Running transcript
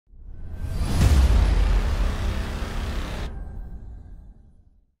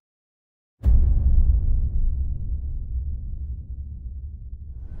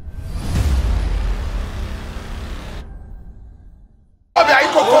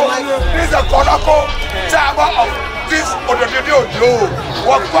This is a Konako Tama of this Ododio.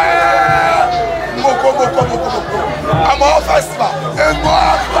 What Moko. I'm all festival.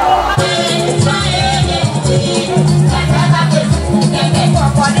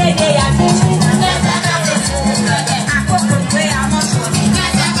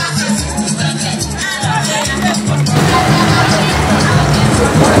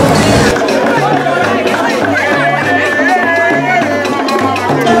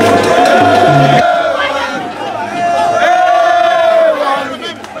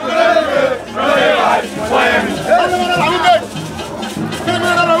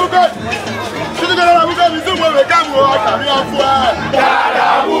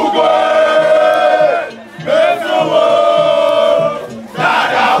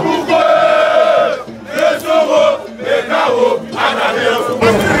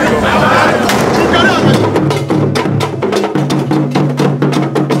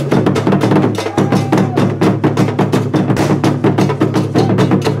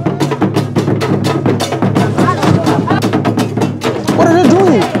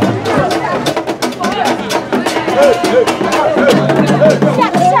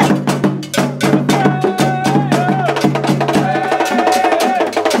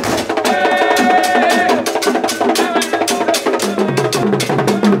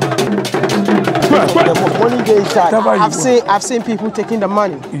 I've seen people taking the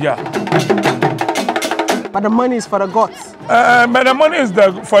money. Yeah. But the money is for the gods. But the money is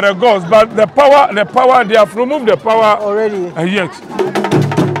for the gods. But the power, they have removed the power already. Yes.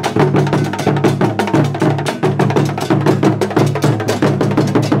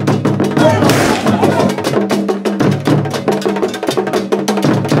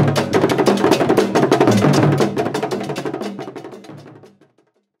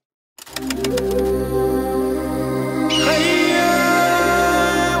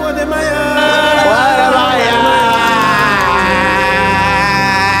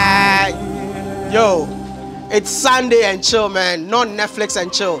 It's Sunday and chill, man. Not Netflix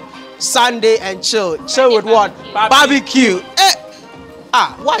and chill. Sunday and chill. Chill with what? Barbecue. Eh.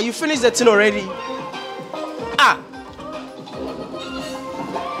 Ah, why? You finished the thing already? Ah.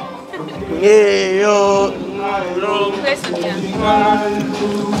 Hey, yo.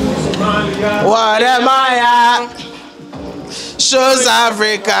 WODEMAYA shows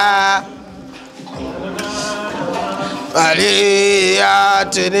Africa. Aliyah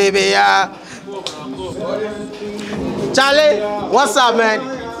to Libya. Charlie, what's up, man?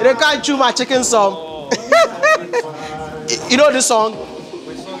 They can't chew my chicken song. You know this song?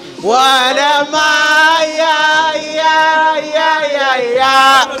 WODEMAYA, yeah.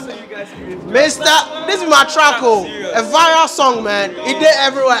 Mister, this is my track, oh. A viral song, man. It did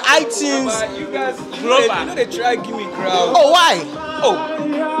everywhere. iTunes. You guys, you know they try give me crowd. Oh, why? Oh.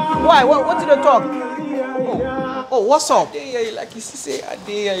 Why? What did they talk? Oh, what's up? Yeah, like you see,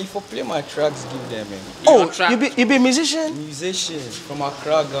 if I play my tracks, give them. Oh, you be musician? Musician from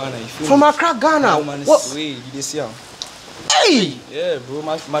Accra, Ghana. From Accra, Ghana. What? Suede, you see him? Hey! Yeah, bro,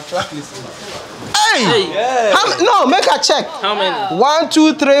 my track list. Hey! Yeah. No, make a check. How many? 1,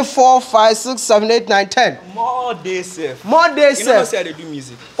 2, 3, 4, 5, 6, 7, 8, 9, 10. More days safe. More days safe. You know, say they do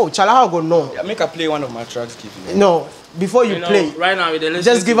music. Oh, Chala, how go no? Yeah, make a play one of my tracks, give you. No, before you play, right now with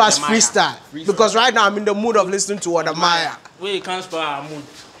just give us freestyle. Because right now I'm in the mood of listening to WODEMAYA. Where you can't spell our mood.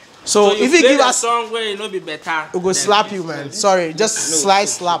 So if you give us a song where you know be better, we'll go slap you, man. Sorry, just slight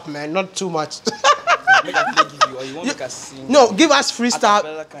slap, man. Not too much. Make a play, give you, or you want make a sing? No, give us freestyle.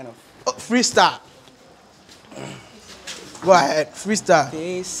 Kind of. Freestyle. Go ahead, freestyle.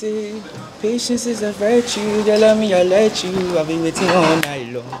 They say patience is a virtue. They love me, I let you. I've been waiting all night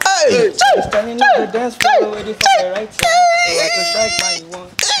long. Hey, standing on the dance floor, waiting for the right time. So I can strike my one.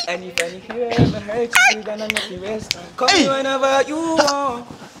 And if anything ever hurt you, then I make you rest. Call me whenever you want.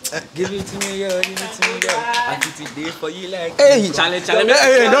 Give it to me, girl. Give it to me, girl. I put it there for you like. Hey, challenge.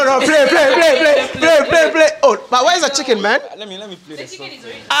 Hey, no, play. Oh, but where's the chicken, man? Let me play the song.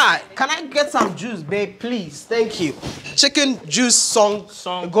 Can I get some juice, babe, please? Thank you. Chicken juice song.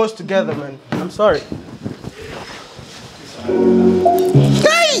 It goes together, man. I'm sorry.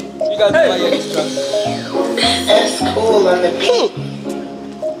 Hey! You guys know your instructions. That's cool on the beat.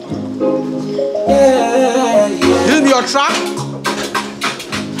 This is your track?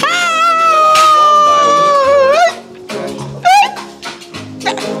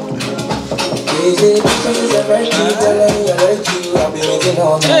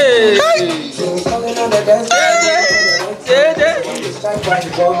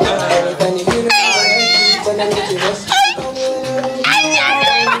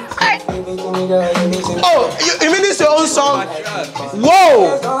 Oh, you mean this your own song?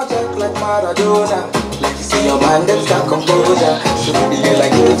 Whoa!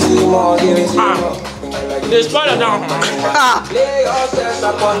 They spoil it down.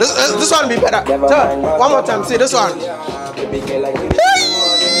 This one be better. Turn. One more time. See this one.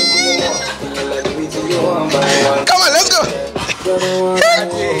 Come on, let's go.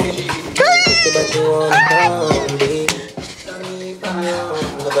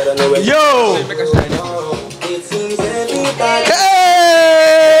 Yo.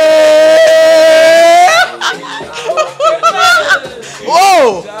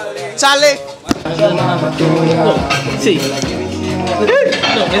 Whoa, Charlie. See.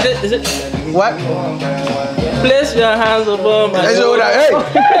 No, is it? What? Place your hands above my shoulder. Hey,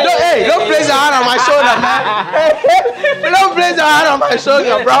 don't place your hand on my shoulder, man. Hey, don't place your hand on my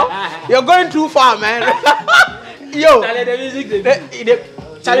shoulder, bro. You're going too far, man. Yo, Charlie, the music,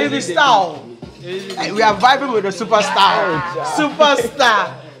 Charlie, the style. We are vibing with the superstar.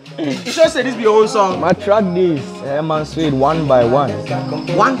 Superstar. You should say this be your own song. My track this, Herman Suede, One by One.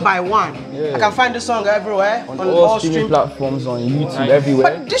 One by One. Yeah. I can find this song everywhere. On all streaming platforms, on YouTube,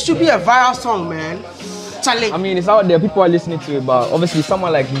 everywhere. But this should be a viral song, man. Charlie. I mean, it's out there, people are listening to it, but obviously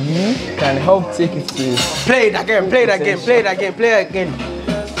someone like you can help take it to... Play it again, play it again, play it again, play it again.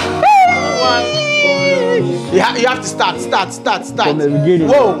 You have to start. From the beginning.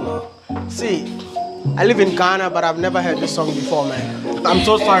 Whoa. See, I live in Ghana, but I've never heard this song before, man. I'm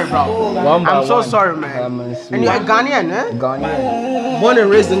so sorry, bro. I'm so sorry, man. And you're a Ghanaian, eh? Ghanaian. Born and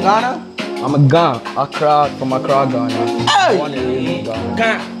raised in Ghana? I'm a Ghana, from Accra, Ghana. Hey! Born and raised in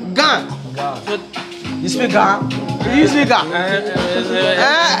Ghana. Ghana. You speak Ghana? You speak Ghana?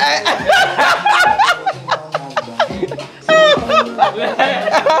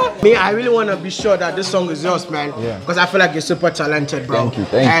 Me, I really want to be sure that this song is yours, man. Yeah. Because I feel like you're super talented, bro.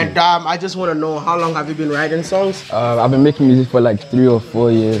 Thank you. And I just want to know, how long have you been writing songs? I've been making music for like 3 or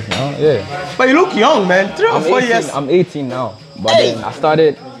 4 years now. Yeah. But you look young, man. 3 or 4 years. I'm 18 now. But then I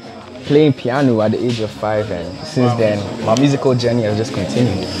started playing piano at the age of 5, and since then my musical journey has just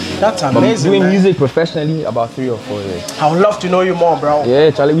continued. That's amazing. I'm doing man. music professionally about 3 or 4 years. I would love to know you more, bro. Yeah,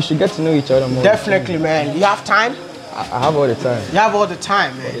 Charlie, we should get to know each other more. Definitely, man. You have time? I have all the time. You have all the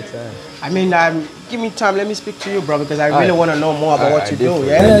time, man. All the time. I mean, give me time. Let me speak to you, bro, because I really want to know more about what you do.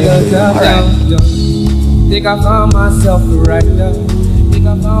 Yeah. Think I found myself right now. Think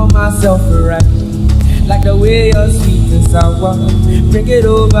I found myself right. Like the way you're sweet and sour. Bring it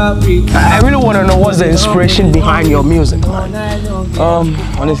over, bring it. I really want to know what's the inspiration behind your music, man.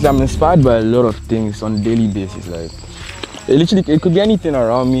 Honestly, I'm inspired by a lot of things on a daily basis. Like, it could be anything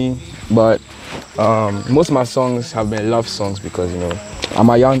around me, but most of my songs have been love songs because, you know, I'm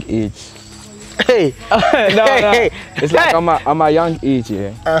a young age. Hey, It's like I'm a young age,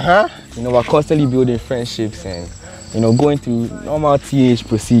 yeah. You know, we're constantly building friendships and, you know, going through normal teenage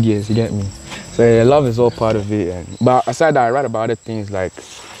procedures. You get me? So yeah, love is all part of it. But aside that, I write about other things like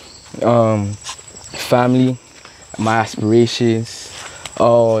family, my aspirations,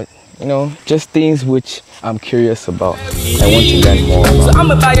 or you know, just things which I'm curious about. I want to learn more about. So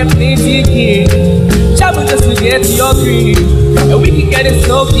I'ma buy a plane ticket, travel just to get to your crib, and we can get it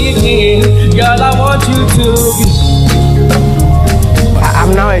so kicking. Girl, I want you to be.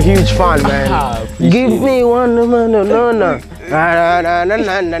 I'm now a huge fan, man. Give me one, no.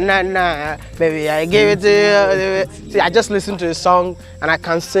 Baby, I give it to you. See, I just listened to the song and I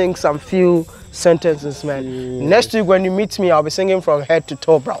can sing some few sentences, man. Next week when you meet me, I'll be singing from head to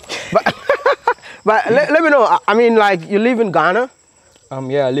toe, bro. But let me know. I mean, like, you live in Ghana?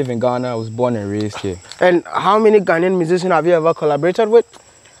 Yeah, I live in Ghana. I was born and raised here. And how many Ghanaian musicians have you ever collaborated with?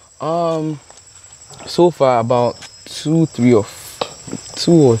 So far about two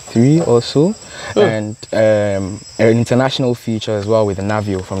or three or so, and an international feature as well with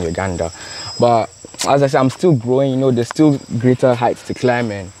Navio from Uganda. But as I said, I'm still growing. You know, there's still greater heights to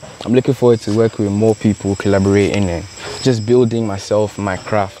climb, and I'm looking forward to working with more people, collaborating, and just building myself, my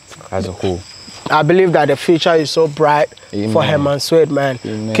craft as a whole. I believe that the future is so bright. Amen. For Herman Suede, man.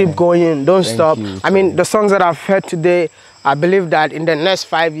 Amen. Keep going, don't Thank stop. you. I mean, the songs that I've heard today, I believe that in the next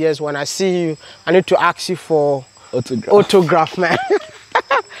 5 years, when I see you, I need to ask you for autograph, man.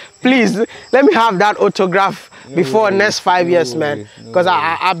 Please, let me have that autograph before next 5 years, man. Because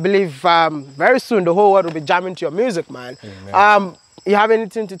I believe very soon the whole world will be jamming to your music, man. You have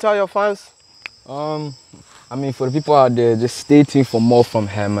anything to tell your fans? I mean, for the people out there, just stay tuned for more from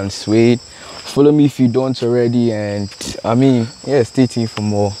Herman Suede. Follow me if you don't already, and I mean, yeah, stay tuned for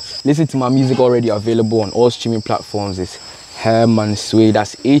more. Listen to my music already available on all streaming platforms. It's Herman Suede.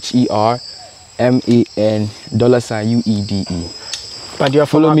 That's HERMAN $UEDE. But you're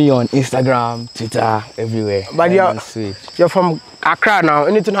follow me on Instagram, Twitter, everywhere. But you're from Accra now.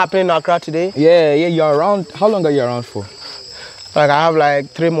 Anything happening in Accra today? Yeah, you're around. How long are you around for? Like I have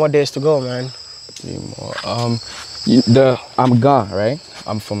like 3 more days to go, man. 3 more. I'm Ghana, right?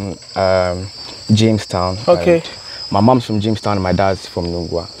 I'm from Jamestown. Okay. My mom's from Jamestown and my dad's from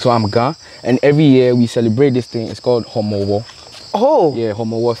Nungwa. So I'm Ghana, and every year we celebrate this thing. It's called Homowo. Oh. Yeah,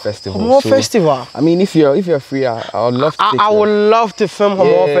 Homowo Festival. Homowo Festival. I mean, if you're free, I would love to. I would love to film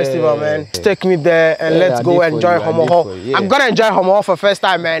Homowo Festival, man. Yeah. Take me there and let's go enjoy Homowo. Yeah. I'm gonna enjoy Homowo for first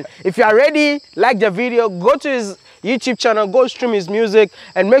time, man. If you are ready, like the video, go to his YouTube channel, go stream his music,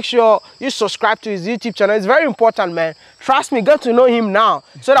 and make sure you subscribe to his YouTube channel. It's very important, man. Trust me, get to know him now,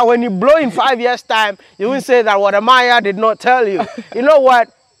 so that when you blow in 5 years' time, you won't say that WODEMAYA did not tell you. You know what?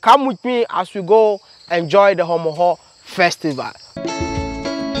 Come with me as we go enjoy the Homowo Festival.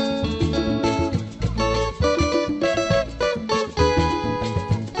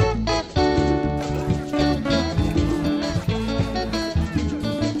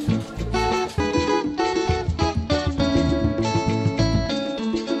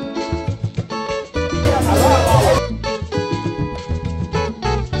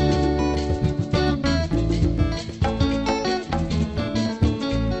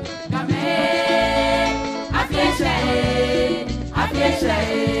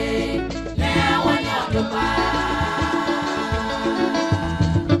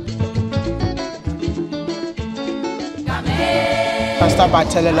 Start by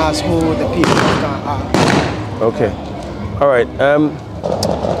telling us who the people are. Okay, all right.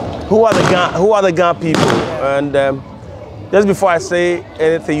 Who are the Ghana people? And just before I say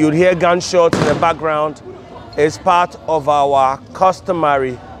anything, you'd hear gunshots in the background. It's part of our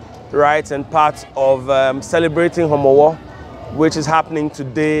customary rites and part of celebrating Homowo, which is happening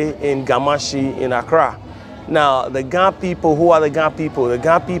today in Gamashi in Accra. Now, the Ghana people. Who are the Ghana people? The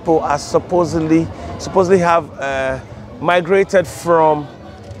Ghana people are supposedly have migrated from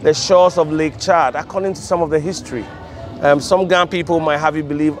the shores of Lake Chad, according to some of the history. Some Ghana people might have you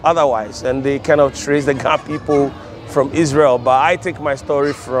believe otherwise, and they kind of trace the Ghana people from Israel. But I take my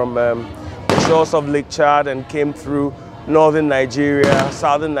story from the shores of Lake Chad and came through northern Nigeria,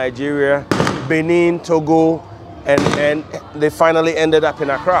 southern Nigeria, Benin, Togo, and they finally ended up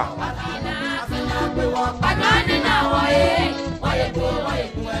in Accra.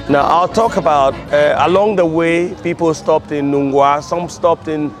 Now I'll talk about along the way people stopped in Nungwa, some stopped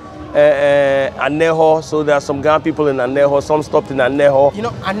in Aneho, so there are some Ghana people in Aneho, some stopped in Aneho. You know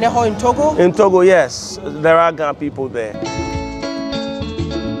Aneho in Togo? In Togo, yes, there are Ghana people there.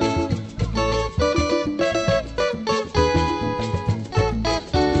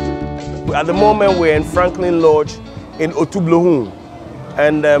 At the moment we're in Franklin Lodge in Otublohun,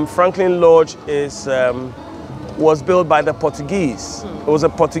 and Franklin Lodge was built by the Portuguese. It was a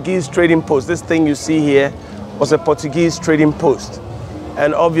Portuguese trading post. This thing you see here was a Portuguese trading post.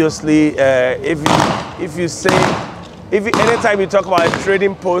 And obviously, anytime you talk about a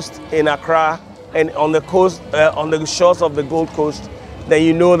trading post in Accra and on the coast, on the shores of the Gold Coast, then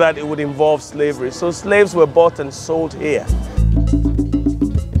you know that it would involve slavery. So slaves were bought and sold here.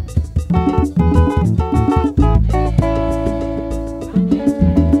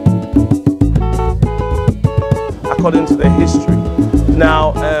 According to the history.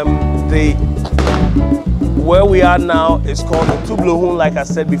 Now, where we are now is called Otublohun, like I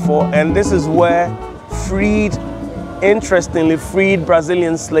said before, and this is where interestingly freed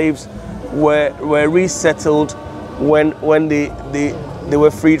Brazilian slaves were resettled when they were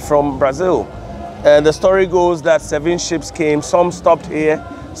freed from Brazil. The story goes that 7 ships came, some stopped here,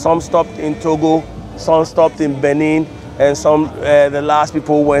 some stopped in Togo, some stopped in Benin, and some the last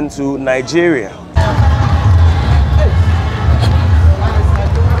people went to Nigeria.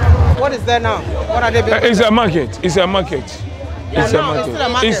 What is there now? What are they building? It's a market. It's a market. Yeah, it's, no, a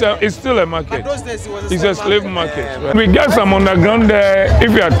market. It's still a market. It's still a market. But those days it was it's a slave market. Right? We get some underground there.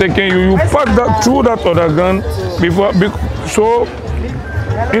 If you are taking you pass that through that underground before. So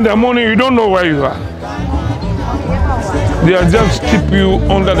in the morning you don't know where you are. They are just keep you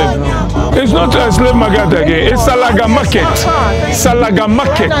under the ground. It's not a slave market again. It's Salaga market. Salaga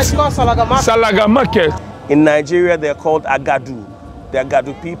market. Salaga market. In Nigeria, they're called Agadu. They're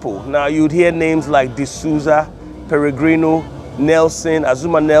Agadu people. Now you'd hear names like D'Souza, Peregrino, Nelson.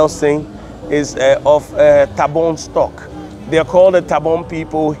 Azuma Nelson is of Tabon stock. They're called the Tabon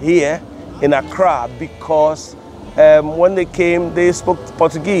people here in Accra because when they came, they spoke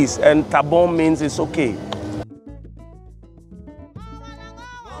Portuguese, and Tabon means it's okay.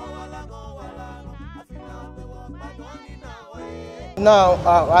 Now,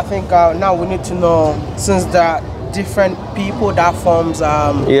 I think now we need to know, since that different people that forms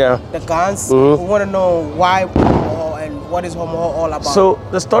the gangs. We want to know why Homowo and what is Homowo all about. So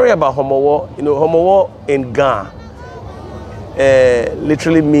the story about Homowo, you know, Homowo in Ga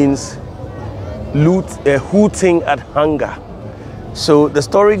literally means hooting at hunger. So the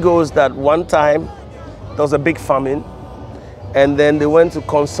story goes that one time there was a big famine, and then they went to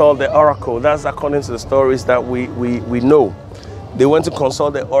consult the oracle. That's according to the stories that we know. They went to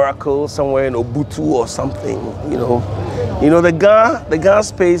consult the oracle somewhere in Obutu or something, you know. You know, the Ga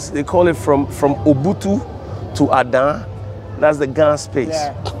space, they call it from Obutu to Adan. That's the Ga space.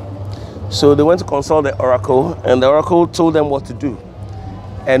 Yeah. So they went to consult the oracle, and the oracle told them what to do.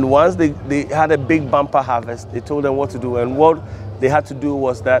 And once they had a big bumper harvest, they told them what to do. And what they had to do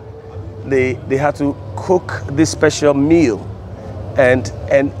was that they had to cook this special meal and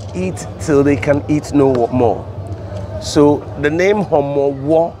eat till they can eat no more. So the name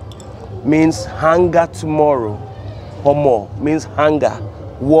Homowo means hunger tomorrow. Homo means hunger.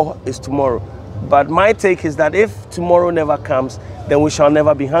 War is tomorrow. But my take is that if tomorrow never comes, then we shall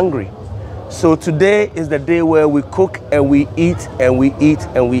never be hungry. So today is the day where we cook and we eat and we eat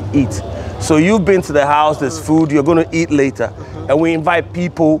and we eat. So you've been to the house, there's food, you're going to eat later. And we invite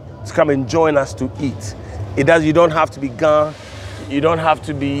people to come and join us to eat. You don't have to be gone. You don't have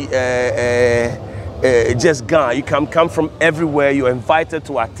to be just gone. You can come from everywhere. You're invited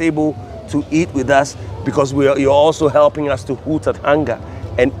to our table to eat with us because you're also helping us to hoot at hunger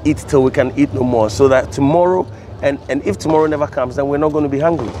and eat till we can eat no more. So that tomorrow, and if tomorrow never comes, then we're not going to be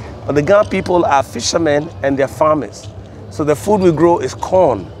hungry. But the Ga people are fishermen and they're farmers. So the food we grow is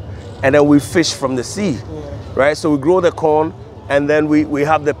corn, and then we fish from the sea, right? So we grow the corn, and then we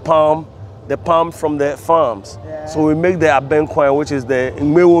have the palm from the farms. Yeah. So we make the abenkwan, which is the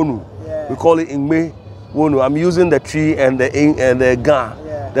ingme wonu. Yeah. We call it ingme wonu. I'm using the tree and the Ga,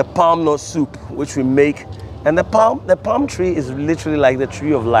 the palm nut soup, which we make. And the palm tree is literally like the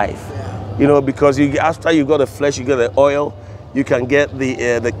tree of life, you know, because after you got the flesh, you get the oil. You can get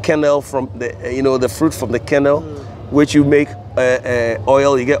the kernel from the fruit from the kernel, which you make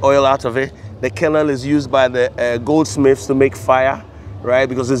oil. You get oil out of it. The kernel is used by the goldsmiths to make fire, right?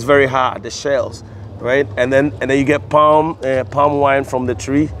 Because it's very hard, the shells, right? And then you get palm wine from the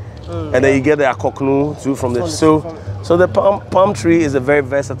tree, and then you get the akoknu too from the so the palm tree is a very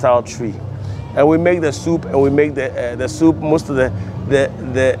versatile tree, and we make the soup, and we make the soup. Most of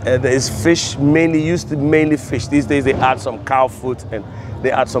is fish, mainly fish. These days they add some cow foot and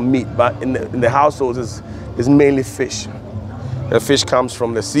they add some meat, but in the households is mainly fish. The fish comes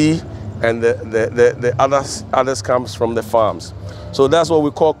from the sea, and the others comes from the farms. So that's what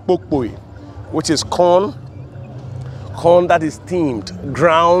we call kpokpoi, which is corn that is steamed,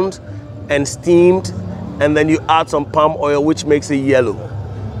 ground and steamed, and then you add some palm oil, which makes it yellow.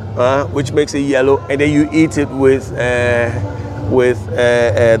 And then you eat it with the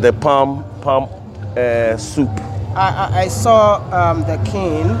palm soup. I saw the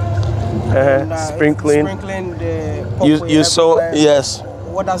king sprinkling the you saw, yes.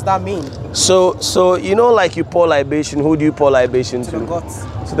 What does that mean? So you know, like you pour libation, who do you pour libation to? To the gods.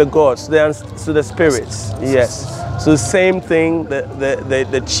 To the gods, to the spirits. Yes. So same thing.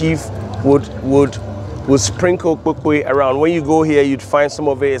 The chief would sprinkle kpokpoi around. When you go here, you'd find some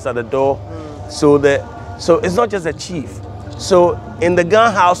of it is at the door. So it's not just a chief. So in the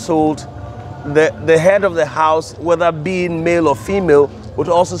Ga household, the head of the house, whether being male or female, would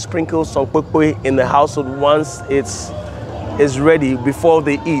also sprinkle some kpokpoi in the household once it's ready before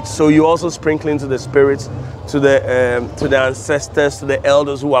they eat. So you also sprinkle into the spirits, to the ancestors, to the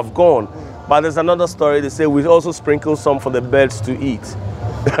elders who have gone. But there's another story. They say we also sprinkle some for the birds to eat.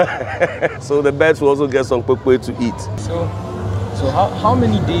 So the birds will also get some kpokpoi to eat. So how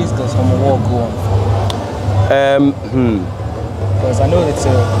many days does Homowo go on for? Because I know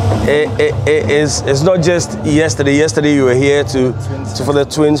it's not just yesterday. Yesterday you were here for the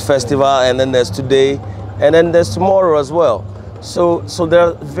Twins Festival, and then there's today, and then there's tomorrow as well. So there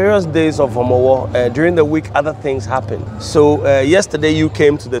are various days of Homowo. During the week, other things happen. So yesterday you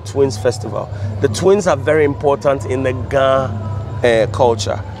came to the Twins Festival. The twins are very important in the Ga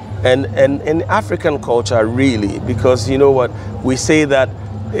culture, and in African culture really, because you know what, we say that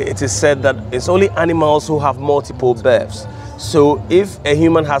it is said that it's only animals who have multiple births. So if a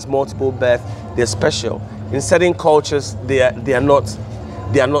human has multiple births, they're special. In certain cultures, they are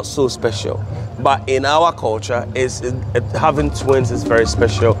not so special. But in our culture, having twins is very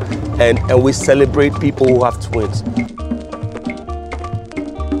special, and we celebrate people who have twins.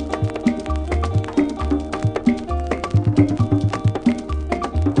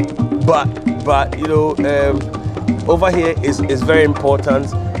 But you know, over here is very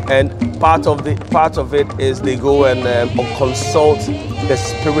important, And part of it is they go and consult the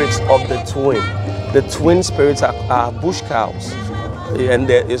spirits of the twin. The twin spirits are bush cows, and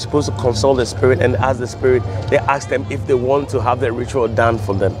they're supposed to consult the spirit and ask the spirit. They ask them if they want to have the ritual done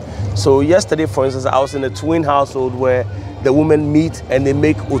for them. So yesterday, for instance, I was in a twin household where the women meet and they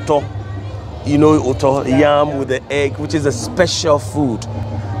make oto. You know oto, yam with the egg, which is a special food.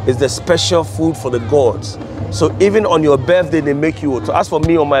 It's the special food for the gods. So even on your birthday, they make you oto. As for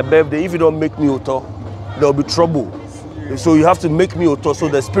me, on my birthday, if you don't make me oto, there'll be trouble. So you have to make me oto so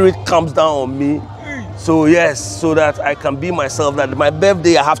the spirit comes down on me. So yes, so that I can be myself. That my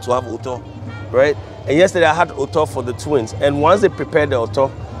birthday, I have to have oto, right? And yesterday I had oto for the twins. And once they prepare the oto,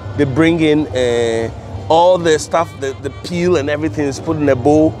 they bring in all the stuff, the peel and everything is put in a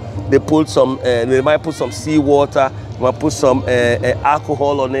bowl. They put some, they might put some seawater, they might put some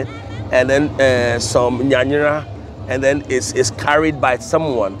alcohol on it, and then some nyanyira, and then it's carried by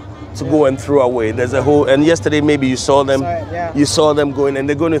someone to go and throw away. There's a whole, and yesterday maybe you saw them, you saw them going, and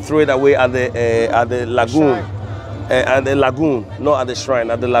they're going to throw it away at the lagoon, not at the shrine,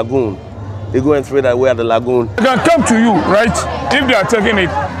 at the lagoon. They go and throw it away at the lagoon. They can come to you, right? If they are taking it,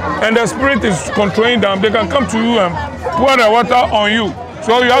 and the spirit is controlling them, they can come to you and pour the water on you.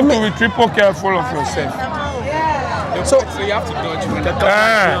 So you have to be triple careful of yourself. So you have to dodge.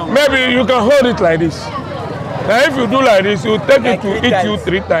 Maybe you can hold it like this. Now if you do like this, you take it to eat you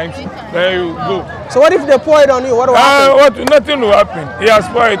 3 times, then you go. So what if they pour it on you? What will happen? Nothing will happen. He has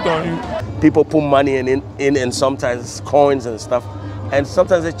poured it on you. People put money in and sometimes coins and stuff. And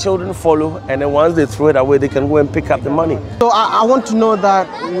sometimes the children follow, and then once they throw it away, they can go and pick up the money. So I want to know that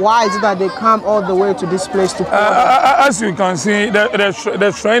why is it that they come all the way to this place to pour? As you can see,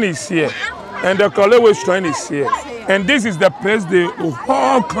 the shrine is here, and the Kolewe shrine is here. And this is the place they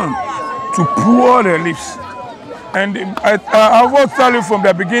all come to pour the leaves. And I will tell you from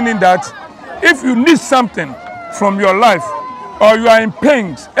the beginning that if you need something from your life, or you are in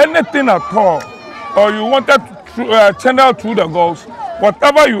pains, anything at all, or you wanted to channel through the gods,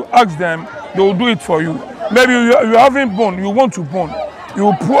 whatever you ask them, they will do it for you. Maybe you haven't born, you want to born.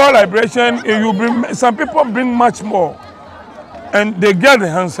 You pour liberation, you bring, some people bring much more, and they get the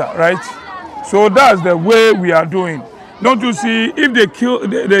answer, right? So that's the way we are doing. Don't you see, if they kill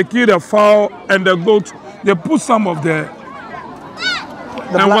the fowl and the goat, they put some of the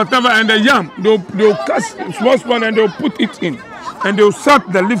and whatever, and the yam, they'll cast small spoon and they'll put it in, and they'll suck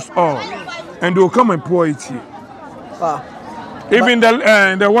the leaves off, and they'll come and pour it here. Wow. Even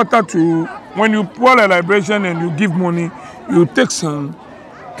the water too, when you pour a libation and you give money, you take some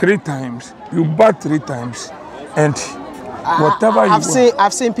 3 times, you bat 3 times, and whatever you want.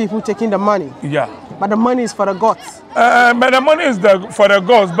 I've seen people taking the money. Yeah. But the money is for the gods. But the money is for the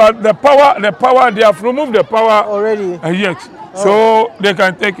gods, but the power, they have removed the power already. Yes. So they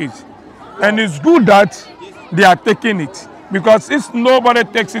can take it. And it's good that they are taking it. Because if nobody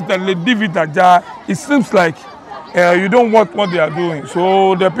takes it and they leave it ajar, it seems like you don't want what they are doing.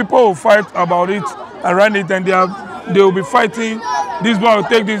 So the people will fight about it and run it, and they will be fighting. This one will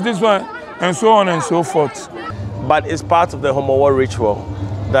take this one, and so on and so forth. But it's part of the Homowo ritual,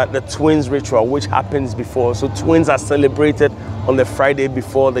 that the twins ritual, which happens before. So twins are celebrated on the Friday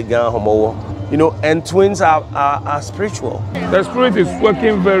before the Gan Homowo. You know, and twins are spiritual. The spirit is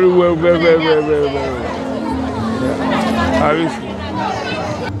working very well, very well.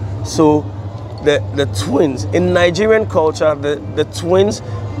 Yeah. So the twins, in Nigerian culture, the twins,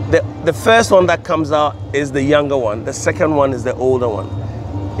 the first one that comes out is the younger one. The second one is the older one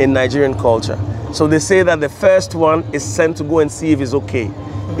in Nigerian culture. So they say that the first one is sent to go and see if it's okay.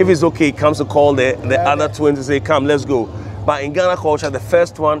 If it's okay, he comes to call the other twins and say, come, let's go. But in Ghana culture, the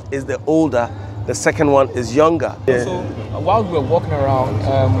first one is the older, the second one is younger. Yeah. So while we were walking around,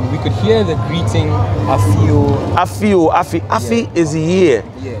 we could hear the greeting, Afio. Afi is a year.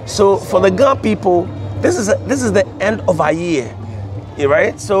 Yeah. So for the Ghana people, this is the end of our year,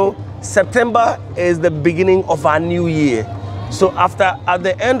 right? So September is the beginning of our new year. So at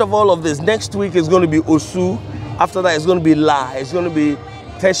the end of all of this, next week is going to be Osu. After that, it's going to be La. It's going to be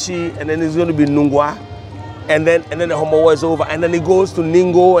Teshi, and then it's going to be Nungwa, and then the Homowo is over, and then it goes to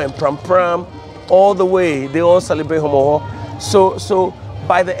Ningo and Pram, all the way. They all celebrate Homowo. So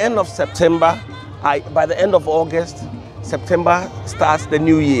by the end of September, by the end of August, September starts the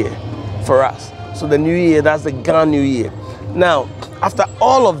new year for us. So the new year, that's the Ghana New Year. Now, after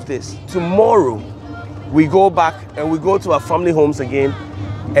all of this, tomorrow we go back and we go to our family homes again,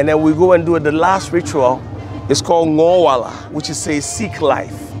 and then we go and do the last ritual. It's called Ngowala, which is say seek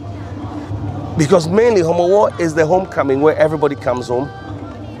life. Because mainly Homowo is the homecoming where everybody comes home.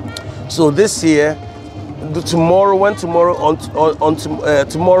 So this year, tomorrow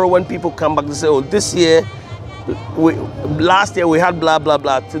when people come back, they say, oh, this year, last year we had blah blah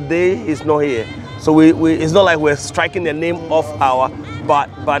blah. Today he's not here, so it's not like we're striking the name off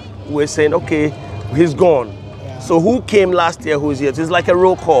but we're saying, okay, he's gone. Yeah. So who came last year? Who's here? So it's like a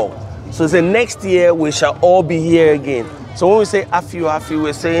roll call. So it's the next year we shall all be here again. So when we say Afiu,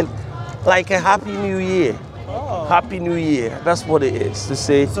 we're saying like a Happy New Year. Oh. Happy New Year. That's what it is to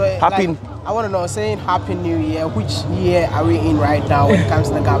say. So happy. Like, I want to know, saying Happy New Year. Which year are we in right now when it comes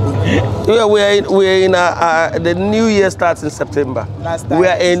to the Gabi? Yeah, we're in the new year starts in September. We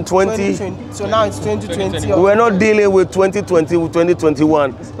are in 2020. So now it's 2020. We're not dealing with 2020 with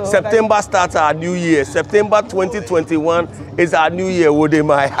 2021. So September starts our new year. September 2021 is our new year,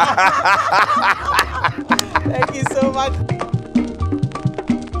 WODEMAYA. Thank you so much.